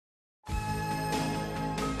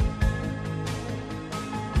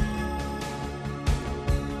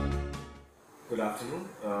Good afternoon.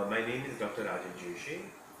 My name is Dr. Rajan Joshi.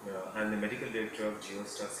 I am the medical director of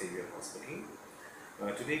Giostar Hospital.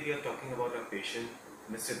 Today we are talking about a patient,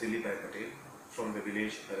 Mr. Dilip Bhai Patel from the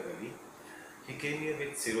village Aragali. He came here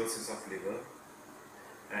with cirrhosis of liver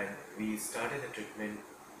and we started the treatment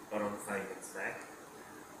around 5 months back.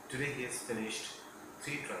 Today he has finished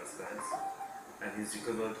 3 transplants and he is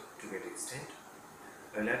recovered to great extent.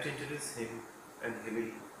 I would like to introduce him and he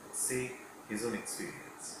will say his own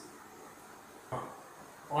experience.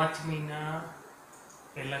 5 મહિના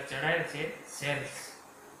પહેલાં ચડાય છે cells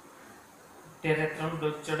અત્યારે 3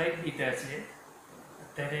 dose ચડાવી દીધા છે.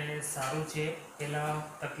 અત્યારે સારું છે. પહેલાં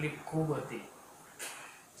તકલીફ ખૂબ હતી,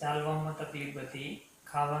 ચાલવામાં તકલીફ હતી,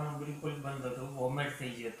 ખાવાનું બિલકુલ બંધ હતું, વોમિટ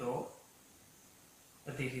થઈ જતો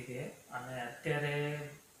બધી રીતે. અને અત્યારે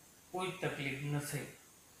કોઈ તકલીફ નથી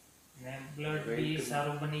ને બ્લડ બી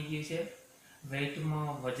સારું બની ગયું છે. વેઇટમાં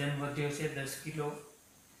વજન વધ્યો છે 10 કિલો,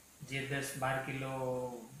 જે 10-12 કિલો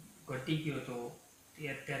ઘટી ગયો હતો તે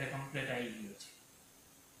અત્યારે કમ્પ્લીટ આવી ગયો છે.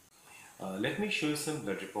 Let me show you some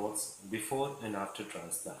blood reports before and after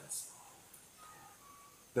transplants.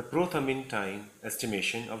 The prothrombin time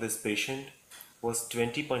estimation of this patient was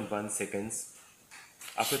 20.1 seconds.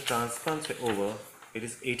 After transplants were over, it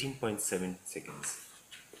is 18.7 seconds.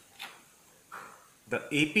 The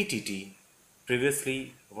APTT previously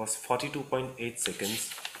was 42.8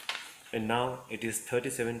 seconds and now it is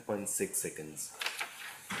 37.6 seconds.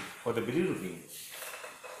 For the bilirubin,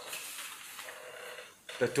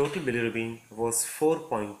 the total bilirubin was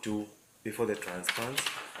 4.2 before the transplants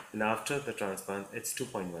and after the transplant it's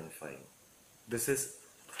 2.15. This is,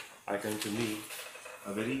 according to me,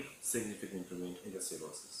 a very significant improvement in the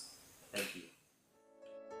cirrhosis. Thank you.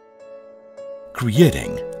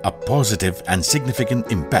 Creating a positive and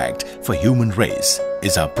significant impact for human race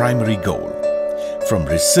is our primary goal. From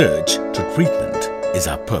research to treatment is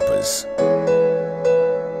our purpose.